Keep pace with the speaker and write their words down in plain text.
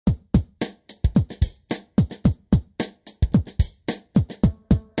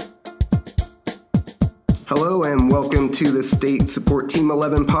welcome to the State Support Team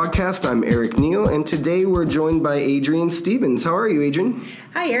 11 podcast. I'm Eric Neal, and today we're joined by Adrian Stevens. How are you, Adrian?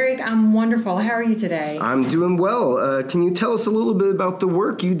 Hi, Eric. I'm wonderful. How are you today? I'm doing well. Can you tell us a little bit about the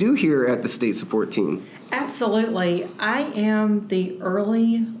work you do here at the State Support Team? Absolutely. I am the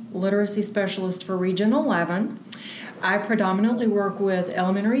Early Literacy Specialist for Region 11. I predominantly work with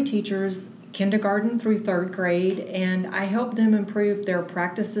elementary teachers, kindergarten through third grade, and I help them improve their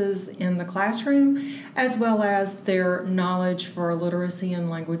practices in the classroom as well as their knowledge for literacy and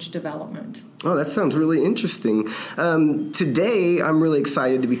language development. Oh, that sounds really interesting. Today, I'm really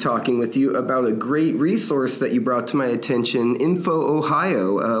excited to be talking with you about a great resource that you brought to my attention,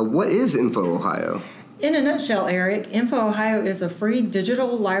 INFOhio. What is INFOhio? In a nutshell, Eric, INFOhio is a free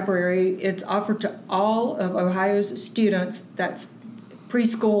digital library. It's offered to all of Ohio's students, that's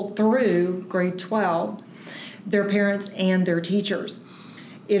preschool through grade 12, their parents and their teachers.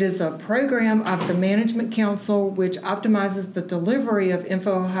 It is a program of the Management Council which optimizes the delivery of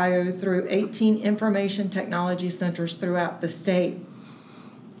INFOhio through 18 information technology centers throughout the state.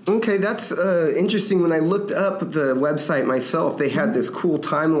 Okay, that's interesting. When I looked up the website myself, they had this cool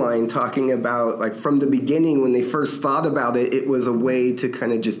timeline talking about, like, from the beginning when they first thought about it, it was a way to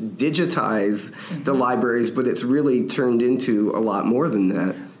kind of just digitize the libraries, but it's really turned into a lot more than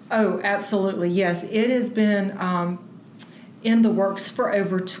that. Oh, absolutely, yes. It has been in the works for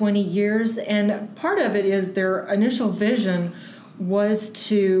over 20 years, and part of it is their initial vision was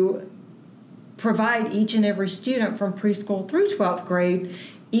to provide each and every student from preschool through 12th grade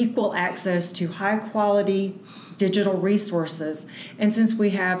equal access to high-quality digital resources. And since we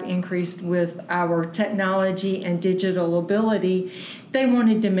have increased with our technology and digital ability, they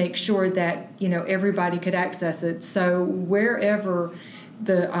wanted to make sure that, everybody could access it. So wherever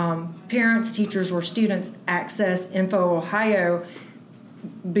the parents, teachers, or students access INFOhio,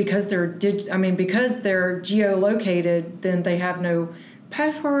 because they're geolocated, then they have no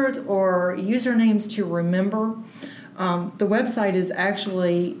passwords or usernames to remember. The website is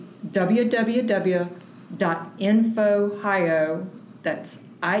actually www.infohio, that's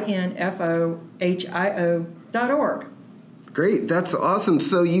INFOhio.org. Great, that's awesome.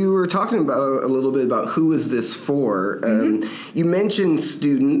 So you were talking about a little bit about who is this for. You mentioned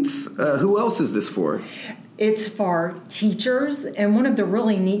students. Who else is this for? It's for teachers, and one of the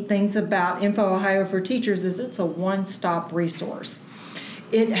really neat things about INFOhio for teachers is it's a one-stop resource.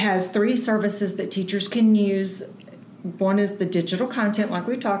 It has 3 services that teachers can use. One is the digital content, like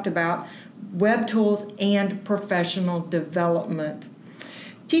we talked about, web tools, and professional development.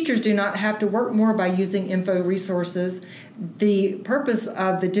 Teachers do not have to work more by using info resources. The purpose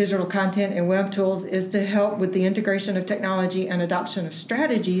of the digital content and web tools is to help with the integration of technology and adoption of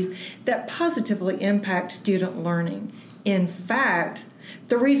strategies that positively impact student learning. In fact,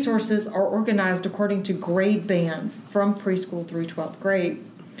 the resources are organized according to grade bands from preschool through 12th grade.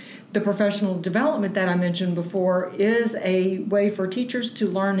 The professional development that I mentioned before is a way for teachers to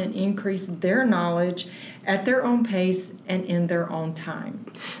learn and increase their knowledge at their own pace and in their own time.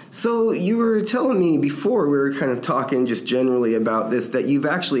 So you were telling me before, we were kind of talking just generally about this, that you've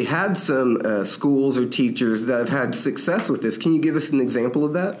actually had some schools or teachers that have had success with this. Can you give us an example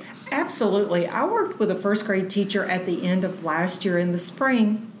of that? Absolutely. I worked with a first grade teacher at the end of last year in the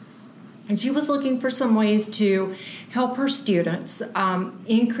spring, and she was looking for some ways to help her students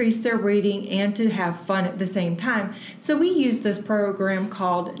increase their reading and to have fun at the same time. So we used this program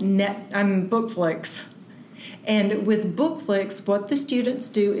called BookFlix. And with BookFlix, what the students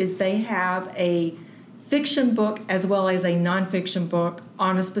do is they have a fiction book as well as a nonfiction book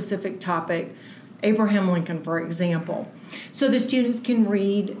on a specific topic, Abraham Lincoln, for example. So the students can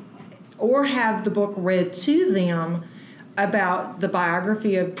read or have the book read to them about the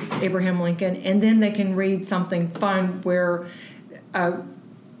biography of Abraham Lincoln, and then they can read something fun where a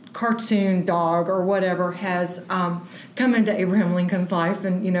cartoon dog or whatever has come into Abraham Lincoln's life,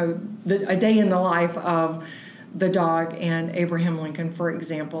 and a day in the life of the dog and Abraham Lincoln, for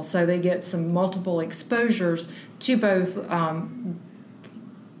example. So they get some multiple exposures to both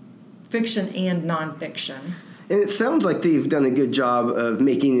fiction and nonfiction. And it sounds like they've done a good job of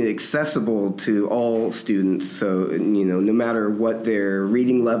making it accessible to all students. So, no matter what their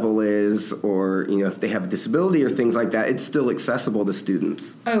reading level is or, if they have a disability or things like that, it's still accessible to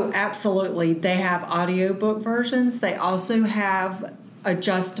students. Oh, absolutely. They have audiobook versions. They also have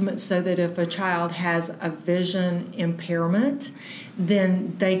adjustments so that if a child has a vision impairment,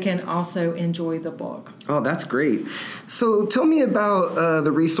 then they can also enjoy the book. Oh, that's great. So tell me about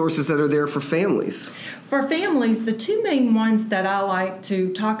the resources that are there for families. For families, the two main ones that I like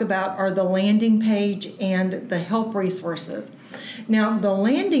to talk about are the landing page and the help resources. Now, the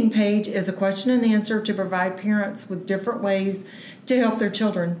landing page is a question and answer to provide parents with different ways to help their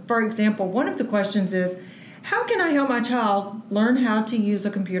children. For example, one of the questions is, how can I help my child learn how to use a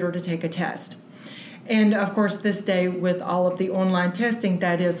computer to take a test? And of course, this day with all of the online testing,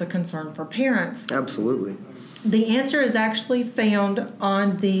 that is a concern for parents. Absolutely. The answer is actually found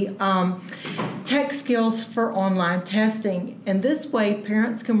on the Tech Skills for Online Testing. And this way,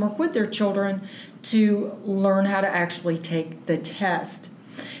 parents can work with their children to learn how to actually take the test.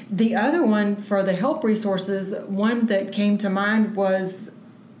 The other one for the help resources, one that came to mind was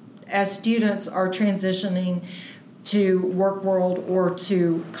as students are transitioning to work world or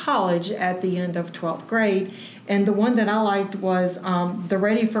to college at the end of 12th grade. And the one that I liked was the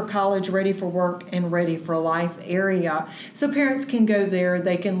Ready for College, Ready for Work, and Ready for Life area. So parents can go there.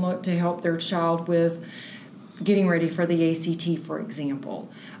 They can look to help their child with getting ready for the ACT, for example.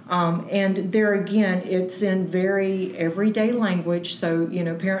 And there again, it's in very everyday language. So,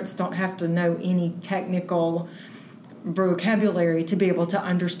 parents don't have to know any technical vocabulary to be able to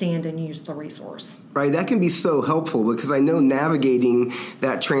understand and use the resource. Right, that can be so helpful because I know navigating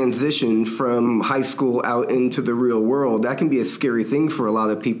that transition from high school out into the real world, that can be a scary thing for a lot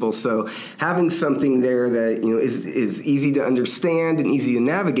of people. So having something there that is easy to understand and easy to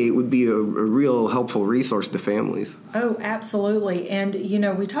navigate would be a real helpful resource to families. Oh, absolutely. And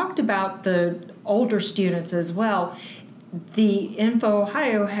we talked about the older students as well. The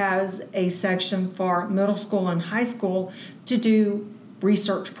INFOhio has a section for middle school and high school to do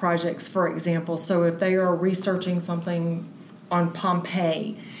research projects, for example. So if they are researching something on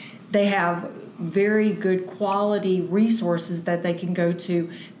Pompeii, they have very good quality resources that they can go to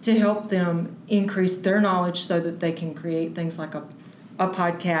help them increase their knowledge so that they can create things like a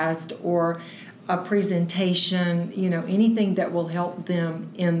podcast or a presentation, anything that will help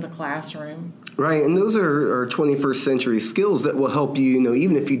them in the classroom. Right, and those are 21st century skills that will help you,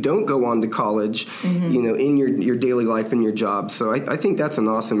 even if you don't go on to college, in your daily life and your job. So I think that's an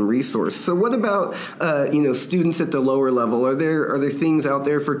awesome resource. So what about, students at the lower level? Are there things out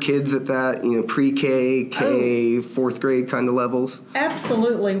there for kids at that, pre-K, fourth grade kind of levels?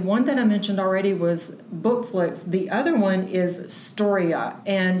 Absolutely. One that I mentioned already was BookFlix. The other one is Storia,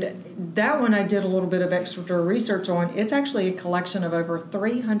 and that one I did a little bit of extra research on. It's actually a collection of over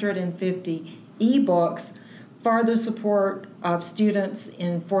 350 ebooks for the support of students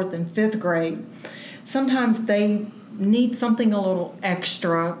in 4th and 5th grade. Sometimes they need something a little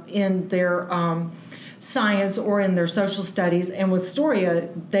extra in their science or in their social studies, and with Storia,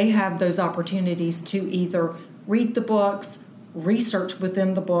 they have those opportunities to either read the books, research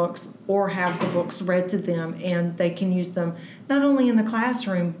within the books, or have the books read to them, and they can use them not only in the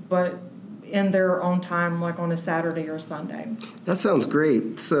classroom, but in their own time, like on a Saturday or Sunday. That sounds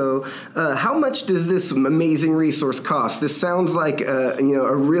great. So how much does this amazing resource cost? This sounds like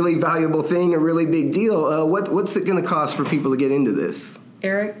a really valuable thing, a really big deal. What's it going to cost for people to get into this?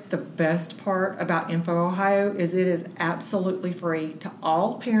 Eric, the best part about INFOhio is it is absolutely free to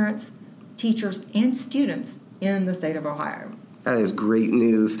all parents, teachers, and students in the state of Ohio. That is great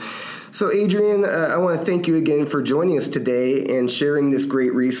news. So, Adrian, I want to thank you again for joining us today and sharing this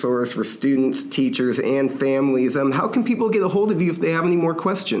great resource for students, teachers, and families. How can people get a hold of you if they have any more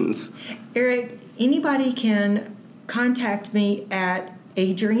questions? Eric, anybody can contact me at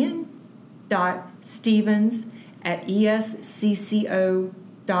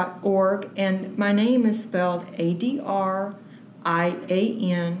adrian.stevens@escco.org, and my name is spelled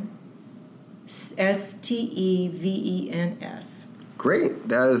ADRIANSTEVENS. Great.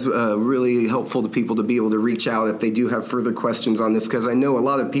 That is really helpful to people to be able to reach out if they do have further questions on this, because I know a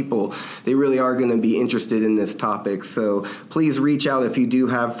lot of people, they really are going to be interested in this topic. So please reach out if you do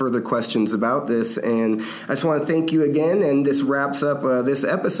have further questions about this. And I just want to thank you again. And this wraps up this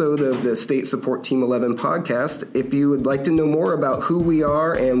episode of the State Support Team 11 podcast. If you would like to know more about who we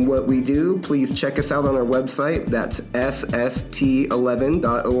are and what we do, please check us out on our website. That's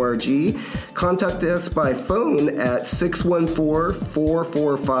sst11.org. Contact us by phone at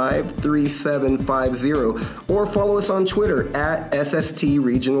 614-445-3750 or follow us on Twitter at SST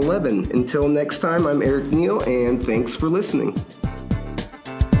Region 11. Until next time, I'm Eric Neal, and thanks for listening.